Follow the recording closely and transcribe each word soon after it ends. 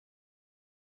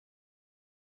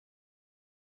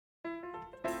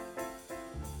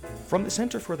From the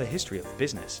Center for the History of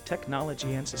Business,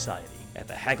 Technology, and Society at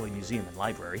the Hagley Museum and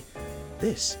Library,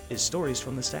 this is Stories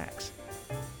from the Stacks.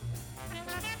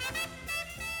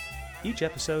 Each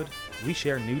episode, we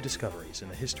share new discoveries in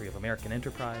the history of American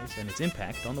enterprise and its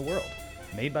impact on the world,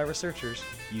 made by researchers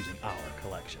using our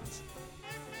collections.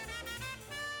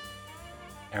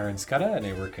 Aaron Scudda, and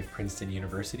I work at Princeton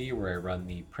University, where I run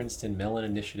the Princeton Mellon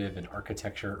Initiative in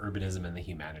Architecture, Urbanism, and the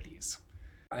Humanities.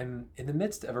 I'm in the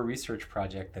midst of a research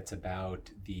project that's about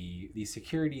the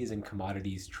securities and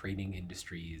commodities trading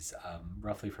industries,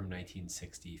 roughly from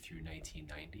 1960 through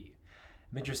 1990.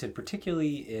 I'm interested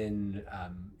particularly in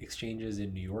exchanges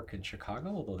in New York and Chicago,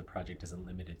 although the project isn't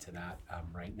limited to that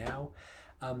right now.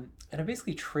 And I'm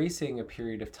basically tracing a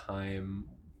period of time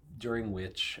during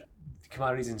which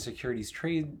commodities and securities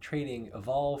trading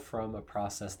evolved from a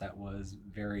process that was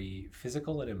very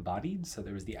physical and embodied. So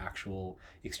there was the actual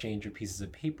exchange of pieces of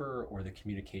paper or the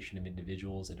communication of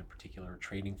individuals in a particular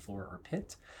trading floor or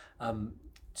pit,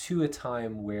 to a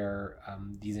time where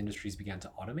these industries began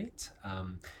to automate,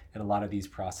 and a lot of these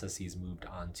processes moved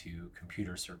on to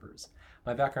computer servers.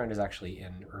 My background is actually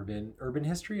in urban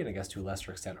history, and I guess to a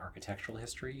lesser extent architectural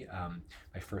history.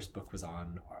 My first book was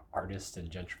on artists and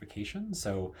gentrification,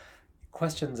 so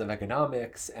questions of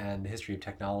economics and the history of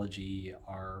technology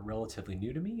are relatively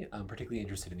new to me. I'm particularly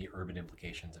interested in the urban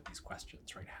implications of these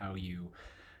questions, right? How you,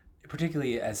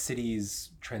 particularly as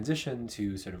cities transition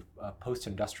to sort of a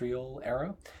post-industrial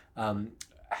era,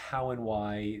 how and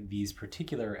why these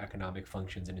particular economic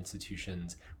functions and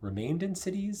institutions remained in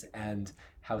cities, and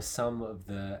how some of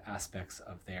the aspects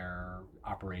of their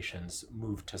operations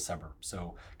moved to suburbs.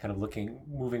 So kind of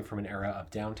moving from an era of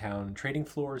downtown trading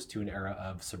floors to an era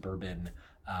of suburban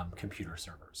computer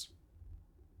servers.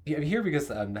 I'm here because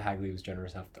the Hagley was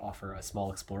generous enough to offer a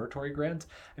small exploratory grant.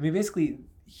 I mean, basically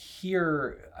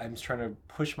here I'm trying to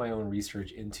push my own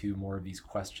research into more of these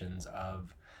questions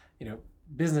of,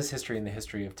 business history and the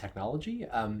history of technology.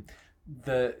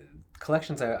 The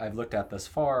collections I've looked at thus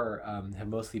far have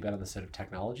mostly been on the sort of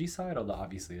technology side, although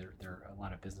obviously there are a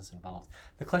lot of business involved.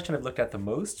 The collection I've looked at the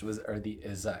most is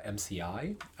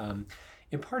MCI,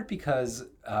 in part because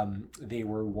they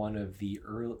were one of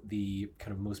the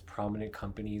kind of most prominent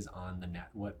companies on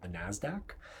the NASDAQ,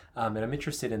 and I'm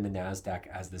interested in the NASDAQ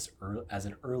as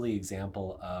an early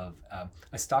example of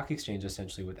a stock exchange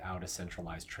essentially without a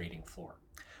centralized trading floor.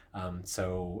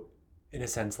 So in a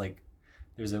sense, like,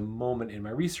 there's a moment in my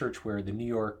research where the New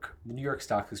York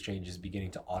Stock Exchange is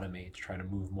beginning to automate, to try to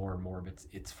move more and more of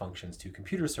its functions to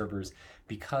computer servers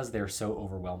because they're so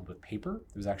overwhelmed with paper.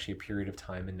 There was actually a period of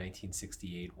time in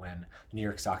 1968 when the New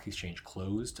York Stock Exchange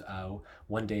closed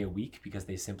one day a week because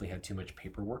they simply had too much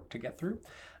paperwork to get through.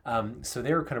 So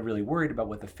they were kind of really worried about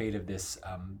what the fate of this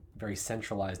very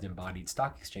centralized embodied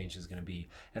stock exchange is going to be.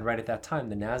 And right at that time,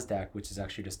 the NASDAQ, which is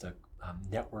actually just a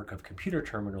network of computer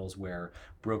terminals where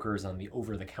brokers on the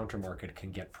over-the-counter market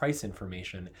can get price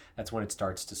information, that's when it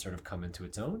starts to sort of come into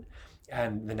its own.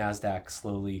 And the NASDAQ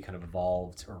slowly kind of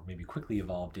evolved, or maybe quickly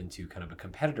evolved, into kind of a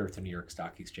competitor to New York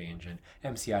Stock Exchange, and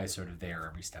MCI is sort of there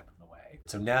every step of the way.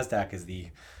 So NASDAQ is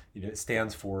it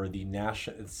stands for the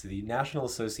National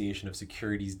Association of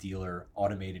Securities Dealer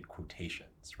Automated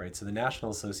Quotations, right? So the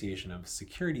National Association of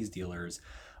Securities Dealers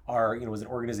was an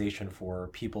organization for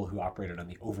people who operated on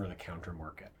the over-the-counter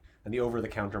market. And the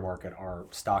over-the-counter market are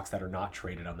stocks that are not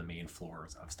traded on the main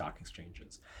floors of stock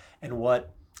exchanges. And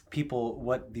what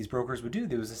these brokers would do,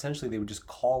 they would just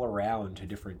call around to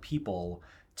different people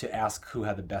to ask who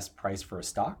had the best price for a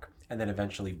stock, and then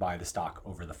eventually buy the stock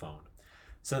over the phone.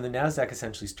 So the NASDAQ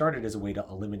essentially started as a way to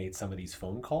eliminate some of these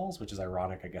phone calls, which is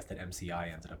ironic, I guess, that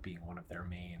MCI ended up being one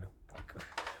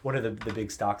of the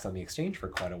big stocks on the exchange for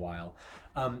quite a while.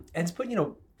 But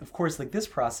of course, like, this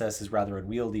process is rather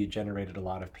unwieldy. It generated a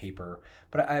lot of paper.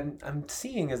 But I'm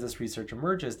seeing, as this research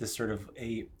emerges, this sort of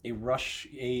a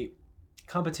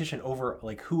competition over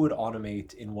like who would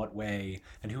automate in what way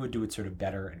and who would do it sort of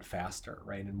better and faster,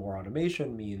 right? And more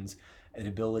automation means an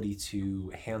ability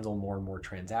to handle more and more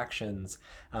transactions.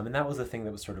 And that was the thing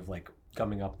that was sort of like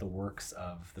gumming up the works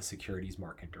of the securities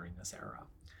market during this era.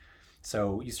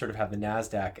 So you sort of have the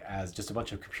NASDAQ as just a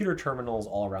bunch of computer terminals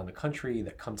all around the country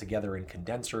that come together in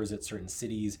condensers at certain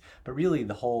cities. But really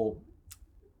the whole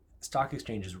stock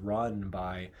exchange is run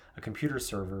by a computer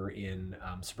server in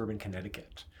suburban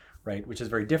Connecticut, right? Which is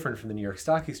very different from the New York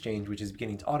Stock Exchange, which is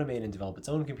beginning to automate and develop its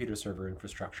own computer server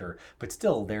infrastructure. But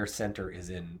still their center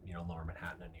is in Lower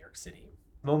Manhattan and New York City.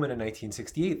 Moment in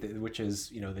 1968, which is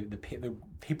the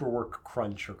paperwork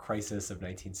crunch or crisis of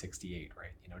 1968,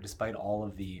 right? Despite all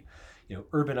of the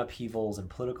urban upheavals and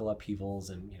political upheavals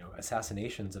and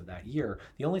assassinations of that year,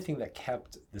 the only thing that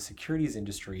kept the securities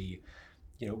industry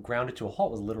grounded to a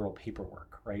halt was literal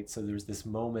paperwork, right? So there's this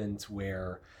moment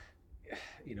where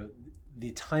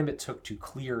the time it took to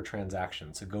clear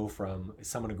transactions, to go from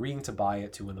someone agreeing to buy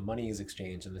it to when the money is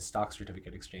exchanged and the stock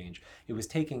certificate exchange, it was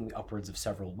taking upwards of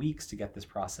several weeks to get this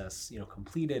process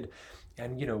completed.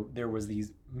 And there was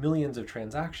these millions of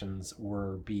transactions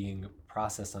were being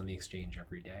processed on the exchange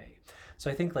every day.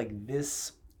 So I think like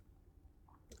this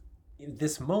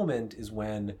moment is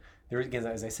when there, again,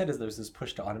 as I said, is there's this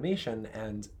push to automation.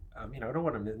 And I don't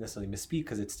want to necessarily misspeak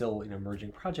because it's still an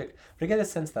emerging project, but I get a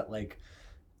sense that like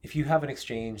if you have an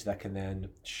exchange that can then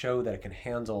show that it can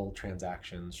handle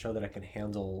transactions, show that it can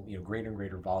handle greater and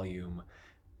greater volume,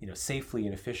 safely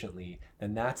and efficiently,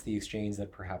 then that's the exchange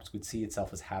that perhaps would see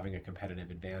itself as having a competitive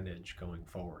advantage going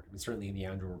forward. I mean, certainly in the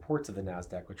annual reports of the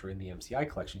NASDAQ, which are in the MCI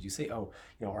collections, you say,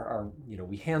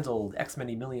 we handled X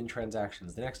many million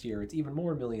transactions. The next year, it's even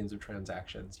more millions of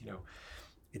transactions.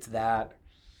 It's that,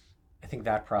 I think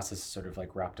that process is sort of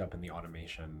like wrapped up in the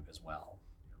automation as well.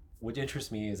 What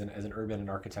interests me as an urban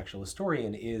and architectural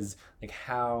historian is like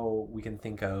how we can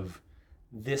think of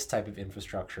this type of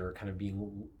infrastructure kind of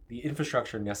being the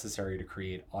infrastructure necessary to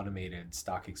create automated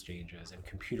stock exchanges and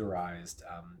computerized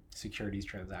securities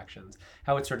transactions,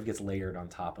 how it sort of gets layered on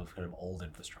top of kind of old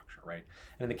infrastructure, right?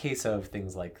 And in the case of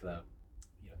things like the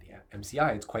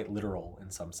MCI, it's quite literal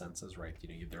in some senses, right?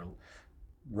 They're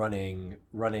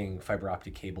running fiber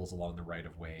optic cables along the right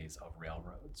of ways of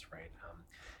railroads, right?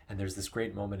 And there's this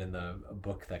great moment in the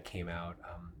book that came out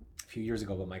a few years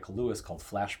ago by Michael Lewis called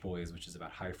Flash Boys, which is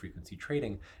about high frequency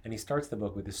trading. And he starts the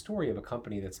book with the story of a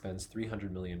company that spends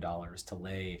 $300 million to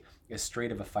lay as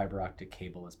straight of a fiber optic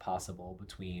cable as possible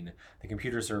between the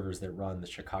computer servers that run the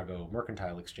Chicago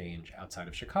Mercantile Exchange outside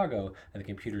of Chicago and the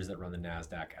computers that run the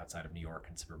NASDAQ outside of New York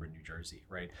and suburban New Jersey,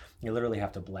 right? You literally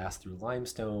have to blast through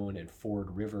limestone and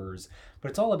ford rivers, but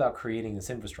it's all about creating this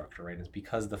infrastructure, right? It's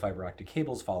because the fiber optic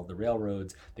cables follow the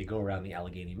railroads, they go around the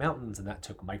Allegheny Mountains, and that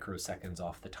took microseconds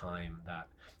off the time that,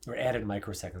 or added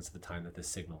microseconds to the time that this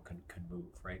signal could move,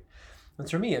 right? And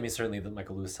for me, I mean, certainly that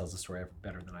Michael Lewis tells the story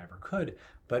better than I ever could,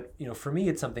 but for me,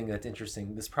 it's something that's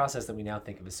interesting. This process that we now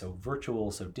think of as so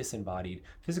virtual, so disembodied,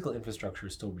 physical infrastructure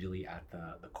is still really at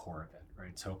the core of it,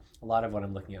 right? So a lot of what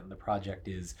I'm looking at in the project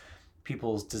is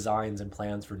people's designs and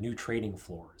plans for new trading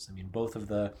floors. I mean, both of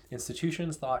the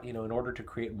institutions thought, in order to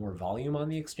create more volume on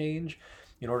the exchange,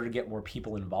 in order to get more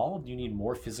people involved, you need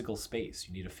more physical space.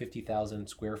 You need a 50,000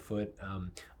 square foot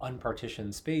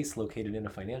unpartitioned space located in a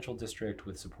financial district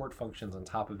with support functions on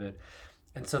top of it.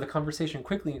 And so the conversation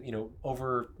quickly,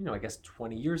 over, I guess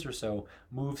 20 years or so,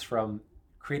 moves from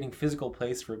creating physical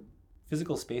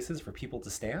spaces for people to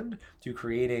stand to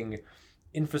creating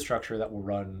infrastructure that will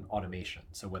run automation.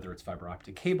 So whether it's fiber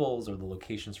optic cables or the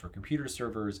locations for computer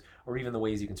servers, or even the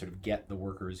ways you can sort of get the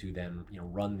workers who then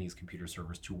run these computer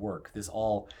servers to work. This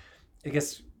all, I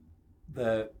guess,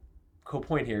 the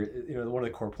co-point here, one of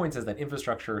the core points is that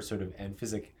infrastructure sort of and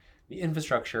the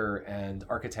infrastructure and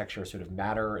architecture sort of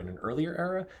matter in an earlier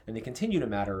era, and they continue to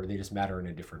matter. They just matter in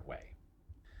a different way.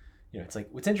 It's like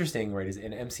what's interesting, right? Is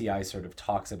and MCI sort of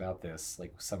talks about this,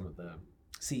 like some of the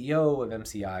CEO of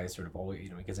MCI sort of always,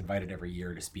 he gets invited every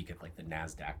year to speak at like the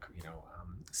NASDAQ,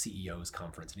 CEO's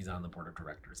conference, and he's on the board of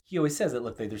directors. He always says that,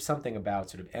 look, there's something about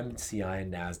sort of MCI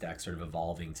and NASDAQ sort of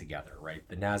evolving together, right?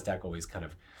 The NASDAQ always kind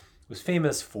of was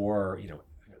famous for,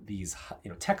 these,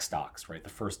 tech stocks, right? The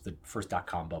first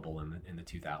dot-com bubble in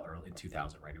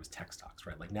 2000, right? It was tech stocks,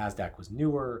 right? Like NASDAQ was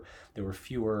newer. There were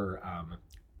fewer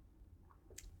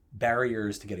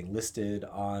barriers to getting listed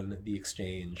on the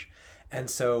exchange. And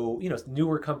so,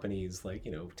 newer companies like,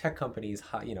 tech companies,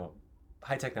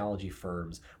 high technology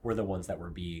firms were the ones that were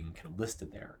being kind of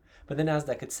listed there. But the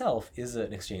NASDAQ itself is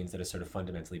an exchange that is sort of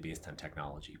fundamentally based on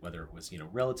technology, whether it was,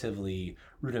 relatively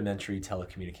rudimentary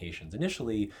telecommunications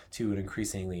initially to an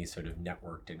increasingly sort of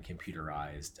networked and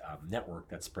computerized network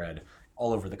that spread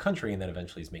all over the country and then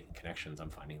eventually is making connections. I'm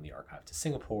finding in the archive to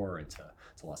Singapore and to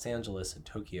Los Angeles and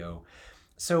Tokyo.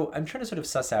 So I'm trying to sort of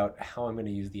suss out how I'm going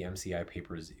to use the MCI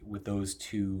papers with those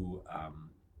two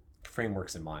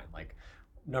frameworks in mind. Like,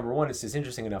 number one, it's just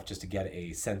interesting enough just to get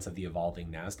a sense of the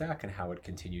evolving NASDAQ and how it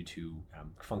continued to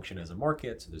function as a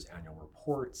market. So there's annual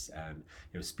reports and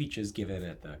speeches given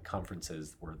at the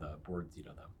conferences where the board, the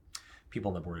people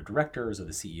on the board of directors or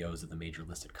the CEOs of the major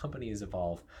listed companies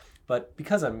evolve. But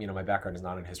because I'm, my background is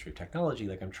not in history of technology,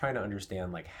 like I'm trying to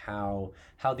understand like how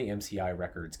the MCI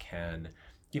records can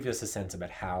give us a sense about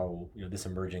how this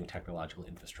emerging technological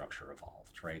infrastructure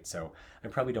evolved, right? So I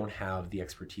probably don't have the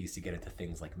expertise to get into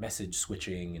things like message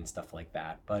switching and stuff like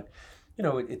that, but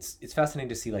it's fascinating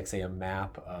to see, like, say, a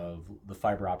map of the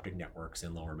fiber optic networks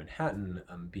in Lower Manhattan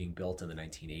being built in the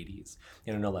 1980s.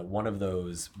 Like one of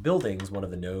those buildings, one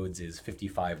of the nodes is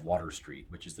 55 Water Street,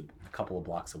 which is a couple of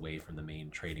blocks away from the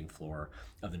main trading floor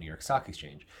of the New York Stock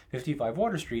Exchange. 55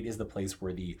 Water Street is the place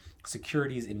where the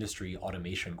Securities Industry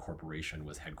Automation Corporation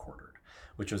was headquartered,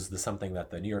 which was something that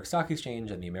the New York Stock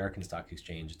Exchange and the American Stock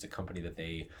Exchange, it's a company that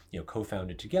they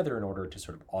co-founded together in order to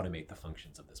sort of automate the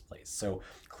functions of this place. So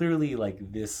clearly, like,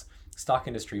 this stock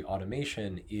industry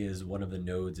automation is one of the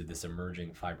nodes of this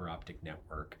emerging fiber optic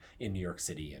network in New York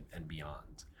City and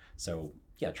beyond. So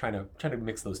yeah, trying to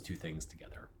mix those two things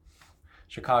together.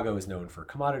 Chicago is known for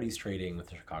commodities trading with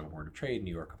the Chicago Board of Trade.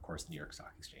 New York, of course, the New York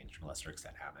Stock Exchange, to a lesser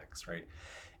extent Amex, right?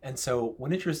 And so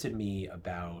what interested me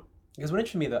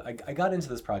that I got into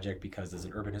this project because as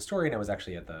an urban historian, I was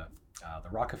actually at the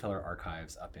Rockefeller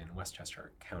Archives up in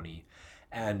Westchester County,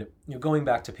 and going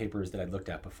back to papers that I'd looked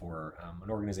at before, an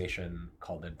organization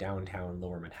called the Downtown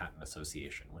Lower Manhattan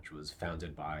Association, which was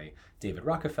founded by David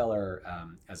Rockefeller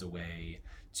as a way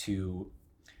to,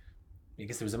 I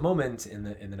guess there was a moment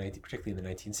particularly in the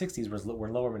 1960s, where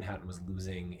Lower Manhattan was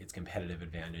losing its competitive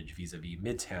advantage vis-a-vis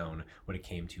Midtown when it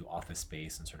came to office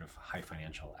space and sort of high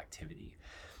financial activity.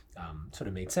 Sort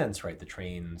of made sense, right? The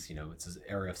trains, it's an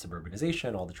area of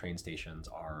suburbanization. All the train stations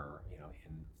are,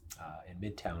 in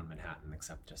Midtown Manhattan,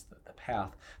 except just the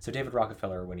path. So David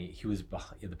Rockefeller, when he was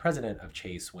the president of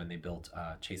Chase when they built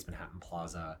Chase Manhattan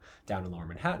Plaza down in Lower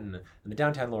Manhattan, and the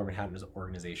Downtown Lower Manhattan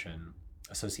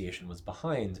Association was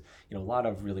behind, a lot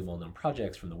of really well-known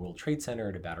projects, from the World Trade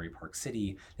Center to Battery Park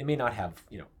City. They may not have,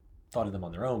 thought of them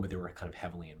on their own, but they were kind of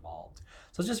heavily involved.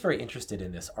 So I was just very interested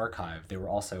in this archive. They were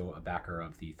also a backer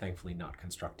of the thankfully not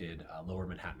constructed Lower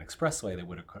Manhattan Expressway that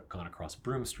would have gone across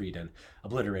Broome Street and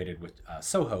obliterated with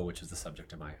Soho, which is the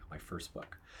subject of my first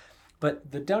book.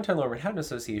 But the Downtown Lower Manhattan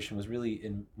Association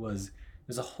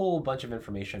there's a whole bunch of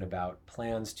information about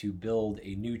plans to build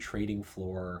a new trading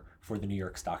floor for the New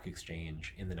York Stock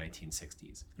Exchange in the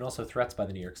 1960s, and also threats by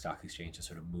the New York Stock Exchange to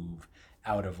sort of move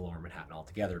out of Lower Manhattan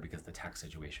altogether because the tax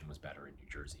situation was better in New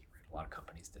Jersey. Right? A lot of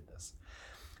companies did this.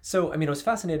 So, I was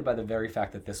fascinated by the very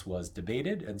fact that this was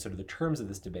debated and sort of the terms of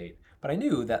this debate, but I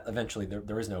knew that eventually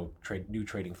there is no new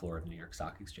trading floor of the New York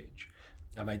Stock Exchange.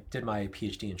 I did my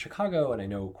PhD in Chicago, and I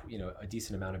know a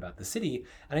decent amount about the city.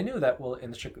 And I know that, well,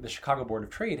 in the Chicago Board of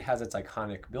Trade has its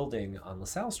iconic building on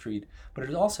LaSalle Street, but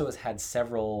it also has had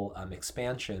several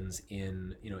expansions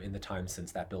in the time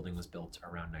since that building was built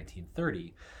around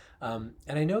 1930.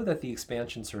 And I know that the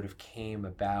expansion sort of came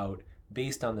about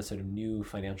based on the sort of new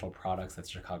financial products that the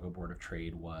Chicago Board of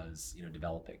Trade was,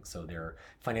 developing. So their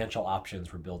financial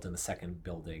options were built in the second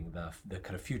building. The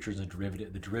kind of futures and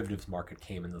the derivatives market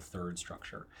came in the third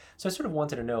structure. So I sort of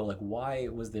wanted to know, like, why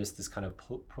was this kind of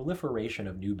proliferation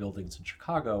of new buildings in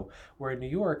Chicago, where in New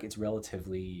York it's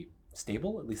relatively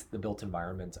stable, at least the built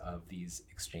environment of these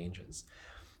exchanges.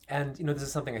 And this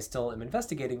is something I still am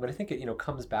investigating, but I think it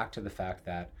comes back to the fact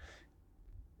that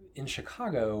in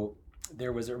Chicago,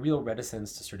 there was a real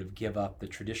reticence to sort of give up the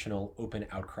traditional open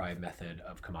outcry method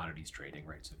of commodities trading,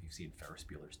 right? So if you've seen Ferris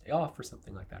Bueller's Day Off or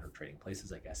something like that, or Trading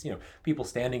Places, I guess, people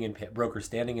standing in brokers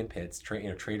standing in pits,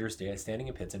 traders standing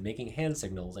in pits and making hand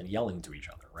signals and yelling to each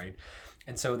other, right?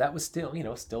 And so that was still,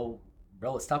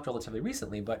 stopped relatively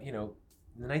recently, but,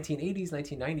 in the 1980s,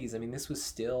 1990s, this was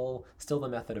still the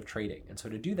method of trading. And so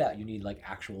to do that, you need like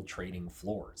actual trading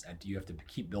floors, and you have to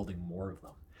keep building more of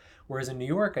them. Whereas in New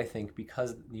York, I think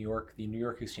because the New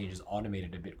York Exchange is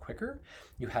automated a bit quicker,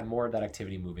 you had more of that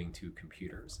activity moving to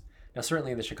computers. Now,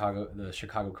 certainly the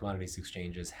Chicago Commodities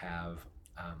Exchanges have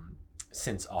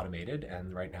since automated,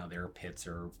 and right now their pits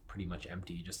are pretty much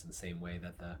empty, just in the same way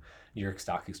that the New York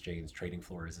Stock Exchange trading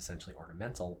floor is essentially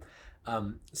ornamental.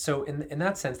 So in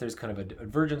that sense, there's kind of a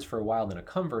divergence for a while, then a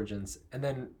convergence, and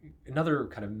then another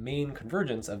kind of main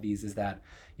convergence of these is that,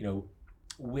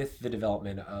 with the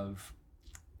development of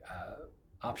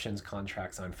options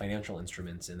contracts on financial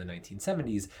instruments in the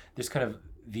 1970s, there's kind of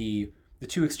the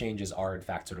two exchanges are in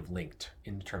fact sort of linked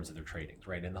in terms of their tradings,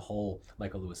 right? And the whole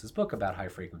Michael Lewis's book about high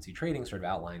frequency trading sort of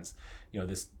outlines,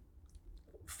 this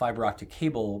fiber optic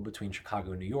cable between Chicago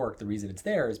and New York. The reason it's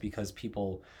there is because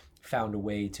people found a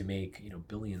way to make,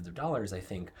 billions of dollars, I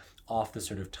think, off the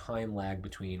sort of time lag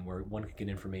between where one could get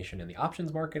information in the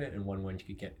options market and one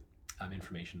could get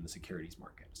information in the securities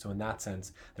market. So in that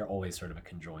sense, they're always sort of a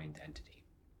conjoined entity.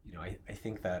 I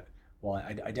think that while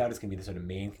I doubt it's going to be the sort of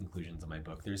main conclusions of my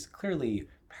book, there's clearly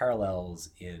parallels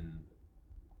in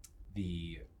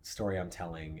the story I'm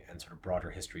telling and sort of broader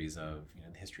histories of,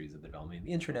 the histories of the development of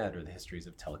the internet or the histories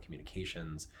of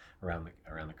telecommunications around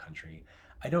the country.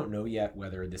 I don't know yet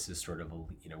whether this is sort of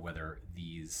whether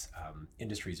these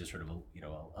industries are sort of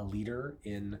a leader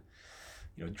in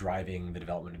driving the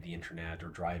development of the internet or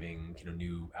driving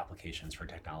new applications for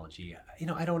technology.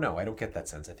 I don't know. I don't get that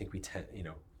sense. I think we tend,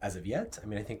 as of yet. I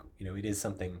mean, I think it is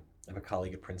something. I have a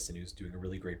colleague at Princeton who's doing a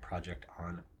really great project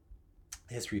on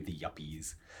the history of the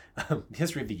yuppies, the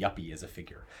history of the yuppie as a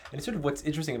figure. And it's sort of what's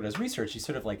interesting about his research. He's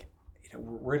sort of like,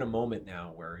 we're in a moment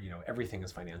now where everything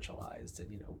is financialized,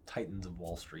 and titans of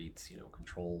Wall Street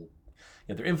control.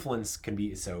 Their influence can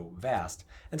be so vast,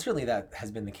 and certainly that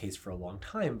has been the case for a long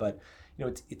time. But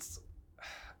it's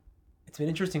been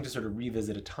interesting to sort of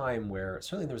revisit a time where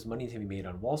certainly there was money to be made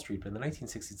on Wall Street, but in the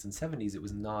 1960s and 70s, it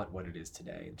was not what it is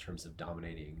today in terms of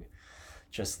dominating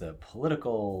just the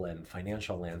political and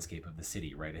financial landscape of the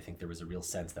city, right? I think there was a real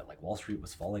sense that like Wall Street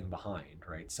was falling behind,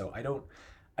 right? So I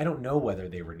don't know whether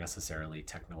they were necessarily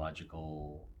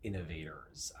technological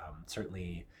innovators.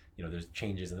 Certainly, there's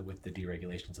changes with the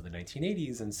deregulations of the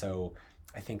 1980s, and so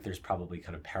I think there's probably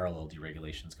kind of parallel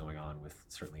deregulations going on with,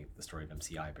 certainly the story of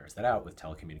MCI bears that out, with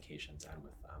telecommunications and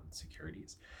with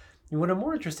securities. And what I'm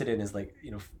more interested in is like,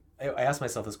 I ask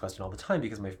myself this question all the time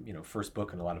because my first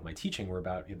book and a lot of my teaching were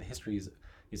about the history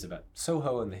is about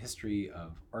Soho and the history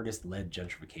of artist-led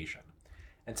gentrification.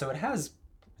 And so it has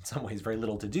in some ways very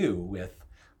little to do with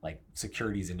like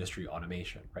securities industry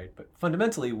automation, right? But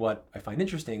fundamentally what I find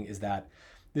interesting is that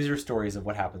these are stories of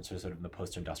what happens to sort of the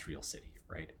post-industrial city,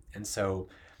 right? And so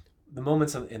the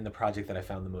moments in the project that I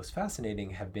found the most fascinating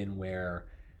have been where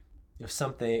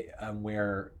something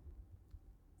where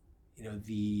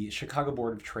the Chicago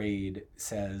Board of Trade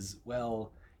says,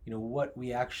 well, what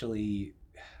we actually,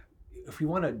 if we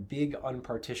want a big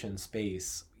unpartitioned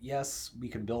space, yes, we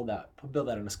can build that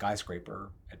on a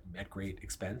skyscraper at great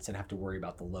expense and have to worry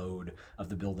about the load of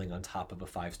the building on top of a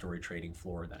 5-story trading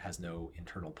floor that has no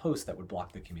internal posts that would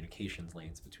block the communications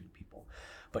lanes between people.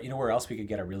 But where else we could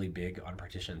get a really big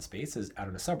unpartitioned space is out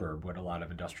in a suburb where a lot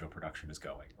of industrial production is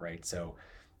going, right? So,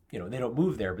 they don't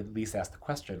move there, but at least ask the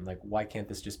question, like, why can't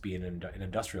this just be an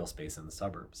industrial space in the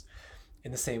suburbs?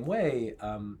 In the same way,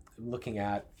 looking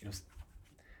at,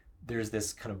 there's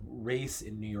this kind of race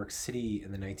in New York City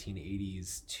in the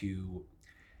 1980s to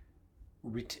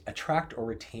attract or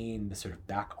retain the sort of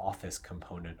back office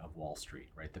component of Wall Street,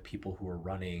 right? The people who are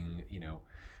running,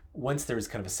 once there's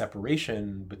kind of a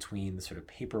separation between the sort of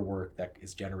paperwork that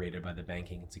is generated by the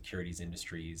banking and securities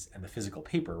industries and the physical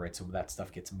paper, right? So that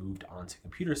stuff gets moved onto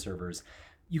computer servers.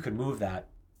 You can move that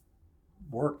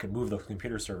work and move those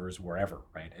computer servers wherever,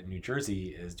 right? And New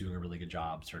Jersey is doing a really good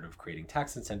job sort of creating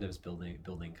tax incentives,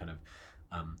 building kind of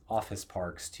office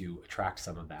parks to attract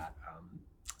some of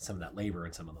that labor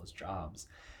and some of those jobs.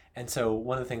 And so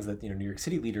one of the things that New York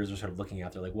City leaders are sort of looking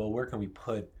at, they're like, well, where can we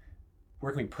put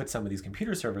some of these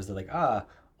computer servers? They're like,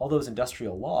 all those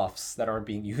industrial lofts that aren't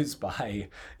being used by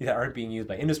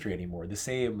industry anymore.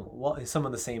 Some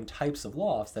of the same types of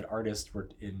lofts that artists were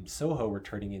in Soho were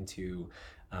turning into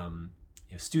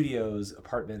studios,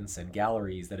 apartments, and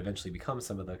galleries that eventually become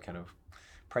some of the kind of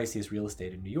priciest real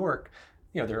estate in New York.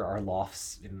 There are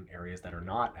lofts in areas that are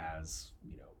not as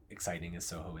exciting as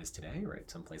Soho is today,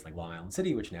 right? Some place like Long Island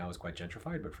City, which now is quite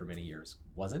gentrified, but for many years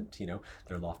wasn't. There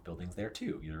are loft buildings there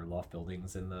too. There are loft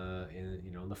buildings in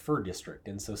the Fur District,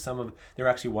 and so they're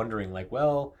actually wondering like,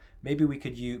 well, maybe we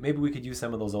could use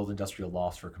some of those old industrial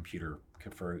lofts for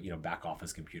back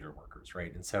office computer workers,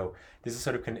 right? And so this is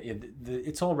sort of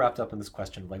it's all wrapped up in this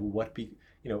question of like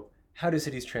how do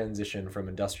cities transition from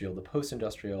industrial to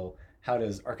post-industrial? How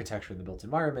does architecture and the built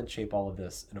environment shape all of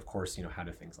this? And of course, how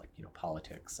do things like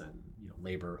politics and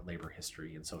labor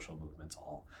history and social movements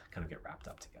all kind of get wrapped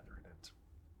up together in it?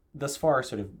 Thus far,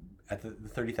 sort of at the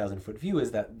 30,000-foot view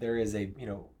is that there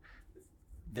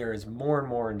is more and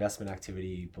more investment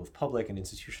activity, both public and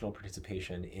institutional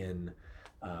participation in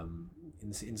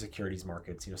securities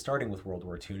markets. Starting with World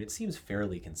War II, and it seems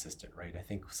fairly consistent, right? I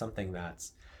think something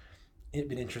that's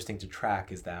been interesting to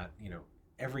track is that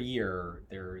every year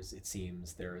there's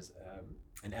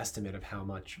an estimate of how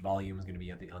much volume is going to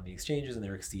be on the exchanges, and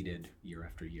they're exceeded year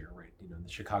after year, right? The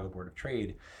Chicago Board of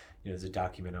Trade, there's a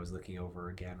document I was looking over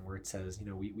again where it says,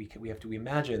 we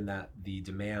imagine that the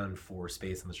demand for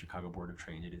space on the Chicago Board of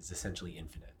Trade is essentially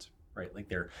infinite, right? Like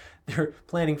they're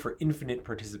planning for infinite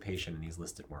participation in these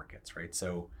listed markets, right?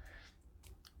 So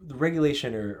the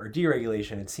regulation or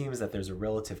deregulation, it seems that there's a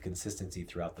relative consistency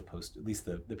throughout at least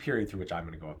the period through which I'm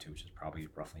going to go up to, which is probably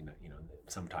roughly,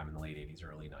 sometime in the late 80s,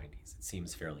 early 90s. It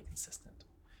seems fairly consistent.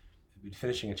 I've been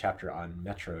finishing a chapter on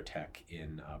Metrotech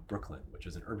in Brooklyn, which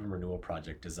is an urban renewal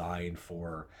project designed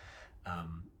for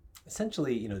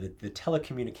essentially, the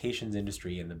telecommunications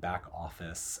industry and the back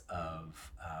office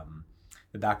of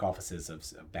the back offices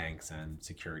of banks and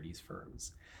securities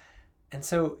firms. And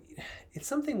so it's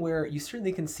something where you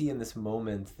certainly can see in this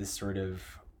moment this sort of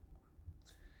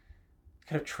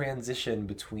kind of transition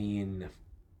between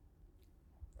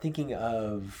thinking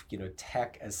of,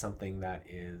 tech as something that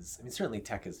is, I mean, certainly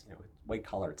tech is, white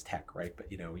collar, it's tech, right?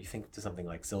 But, you think to something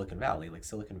like Silicon Valley. Like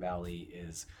Silicon Valley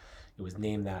it was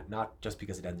named that not just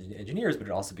because it had engineers, but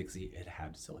also because it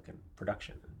had silicon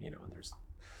production. And there's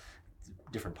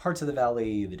different parts of the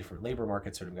valley, the different labor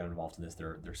markets sort of got involved in this.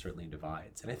 There certainly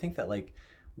divides. And I think that like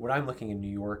when I'm looking in New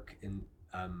York and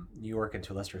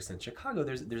to a lesser extent Chicago,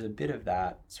 there's a bit of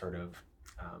that sort of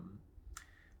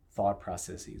thought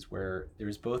processes where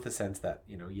there's both a sense that,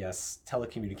 yes,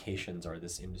 telecommunications are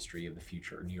this industry of the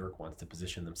future. New York wants to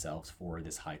position themselves for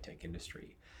this high-tech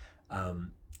industry.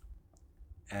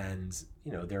 And,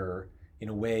 there, in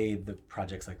a way, the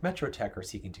projects like Metrotech are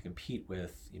seeking to compete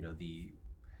with, the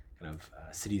kind of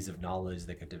cities of knowledge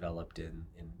that get developed in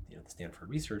the Stanford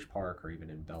Research Park or even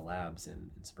in Bell Labs in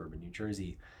suburban New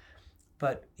Jersey.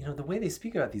 But, the way they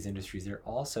speak about these industries, they're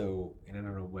also, and I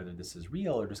don't know whether this is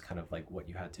real or just kind of like what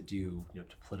you had to do,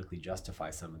 to politically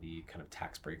justify some of the kind of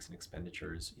tax breaks and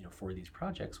expenditures, for these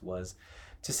projects was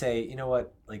to say,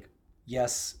 like,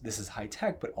 yes, this is high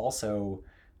tech, but also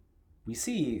we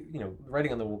see,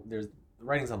 there's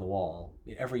writings on the wall.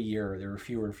 Every year there are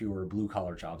fewer and fewer blue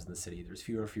collar jobs in the city. There's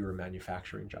fewer and fewer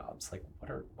manufacturing jobs. Like,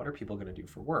 what are people going to do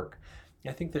for work?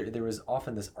 I think there was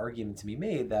often this argument to be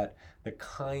made that the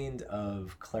kind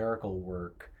of clerical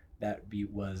work that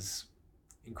was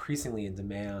increasingly in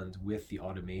demand with the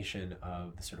automation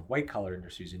of the sort of white collar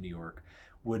industries in New York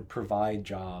would provide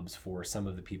jobs for some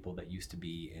of the people that used to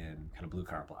be in kind of blue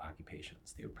collar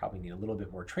occupations. They would probably need a little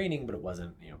bit more training, but it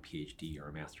wasn't, PhD or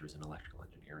a master's in electrical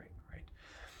engineering, right?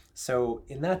 So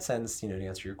in that sense, to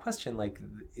answer your question, like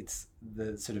it's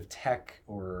the sort of tech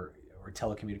or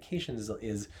telecommunications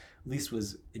is at least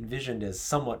was envisioned as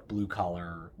somewhat blue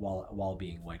collar while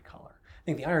being white collar. I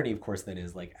think the irony, of course, then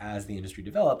is like as the industry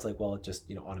develops, like it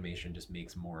just automation just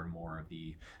makes more and more of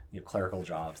the clerical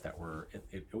jobs that were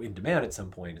in demand at some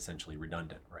point essentially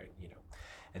redundant, right?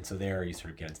 And so there you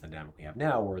sort of get into the dynamic we have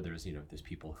now, where there's there's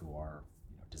people who are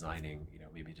designing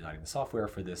maybe designing the software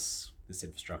for this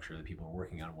infrastructure that people are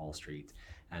working on Wall Street,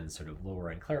 and sort of lower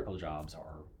end clerical jobs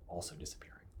are also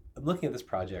disappearing. I'm looking at this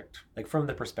project like from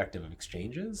the perspective of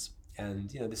exchanges, and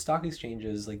the stock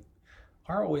exchanges like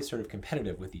are always sort of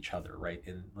competitive with each other, right?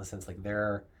 In the sense like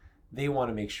they want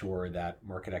to make sure that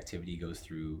market activity goes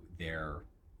through their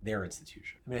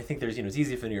institution. I mean, I think there's it's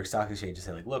easy for the New York Stock Exchange to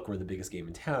say like, look, we're the biggest game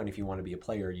in town. If you want to be a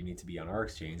player, you need to be on our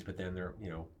exchange. But then they're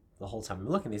the whole time I'm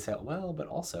looking, they say, well, but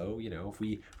also if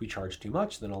we charge too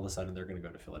much, then all of a sudden they're going to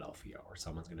go to Philadelphia or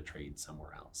someone's going to trade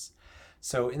somewhere else.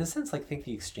 So in a sense, like, I think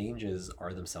the exchanges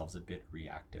are themselves a bit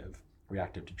reactive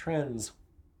to trends,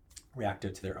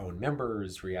 reactive to their own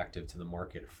members, reactive to the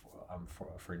market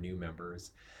for new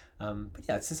members. But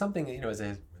yeah, it's just something, as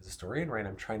a historian, right,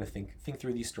 I'm trying to think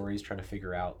through these stories, trying to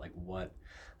figure out like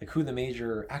who the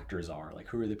major actors are, like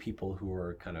who are the people who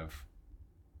are kind of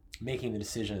making the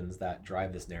decisions that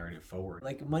drive this narrative forward.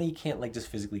 Like money can't like just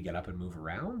physically get up and move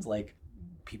around. Like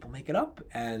people make it up,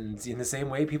 and in the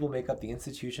same way people make up the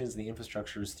institutions and the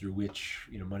infrastructures through which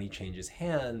money changes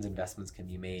hands, investments can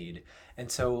be made.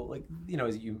 And so like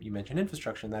as you mentioned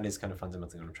infrastructure, and that is kind of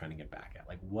fundamentally what I'm trying to get back at.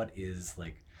 Like what is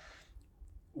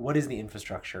the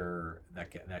infrastructure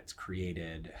that's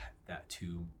created that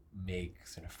to make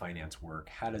sort of finance work?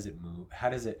 How does it move? How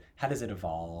does it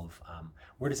evolve?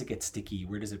 Where does it get sticky?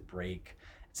 Where does it break?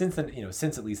 Since then,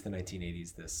 since at least the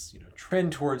 1980s, this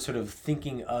trend towards sort of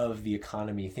thinking of the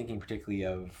economy, thinking particularly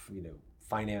of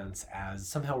finance as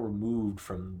somehow removed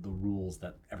from the rules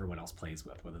that everyone else plays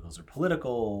with, whether those are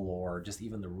political or just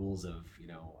even the rules of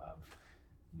of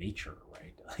nature,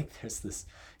 right? Like there's this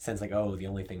sense like, oh, the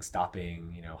only thing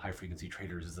stopping high frequency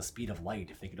traders is the speed of light.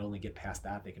 If they could only get past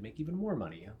that, they could make even more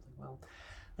money. I was like, well,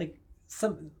 like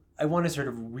I want to sort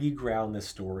of reground this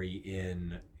story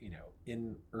in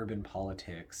in urban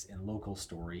politics, in local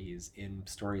stories, in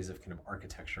stories of kind of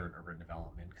architecture and urban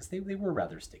development, because they were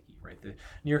rather sticky, right? The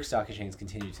New York Stock Exchange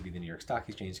continued to be the New York Stock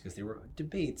Exchange because there were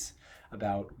debates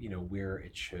about where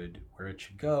it should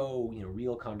go,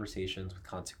 real conversations with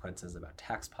consequences about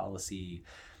tax policy,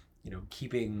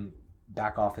 keeping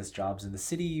back office jobs in the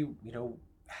city,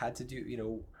 had to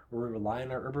do, we're relying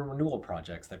on our urban renewal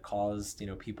projects that caused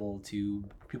people to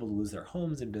lose their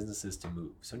homes and businesses to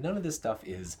move. So none of this stuff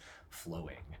is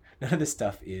flowing. None of this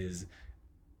stuff is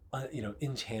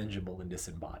intangible and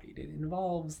disembodied. It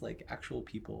involves like actual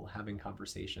people having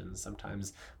conversations,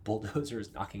 sometimes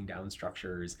bulldozers knocking down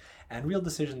structures, and real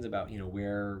decisions about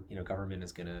where government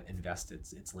is going to invest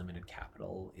its limited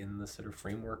capital in the sort of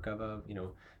framework of a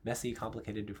messy,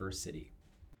 complicated, diverse city.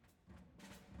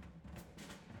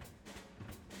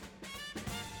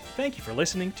 Thank you for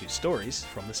listening to Stories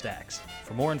from the Stacks.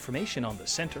 For more information on the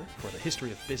Center for the History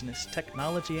of Business,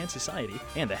 Technology, and Society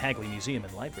and the Hagley Museum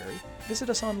and Library, visit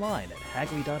us online at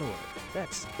hagley.org.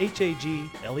 That's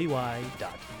hagley.org.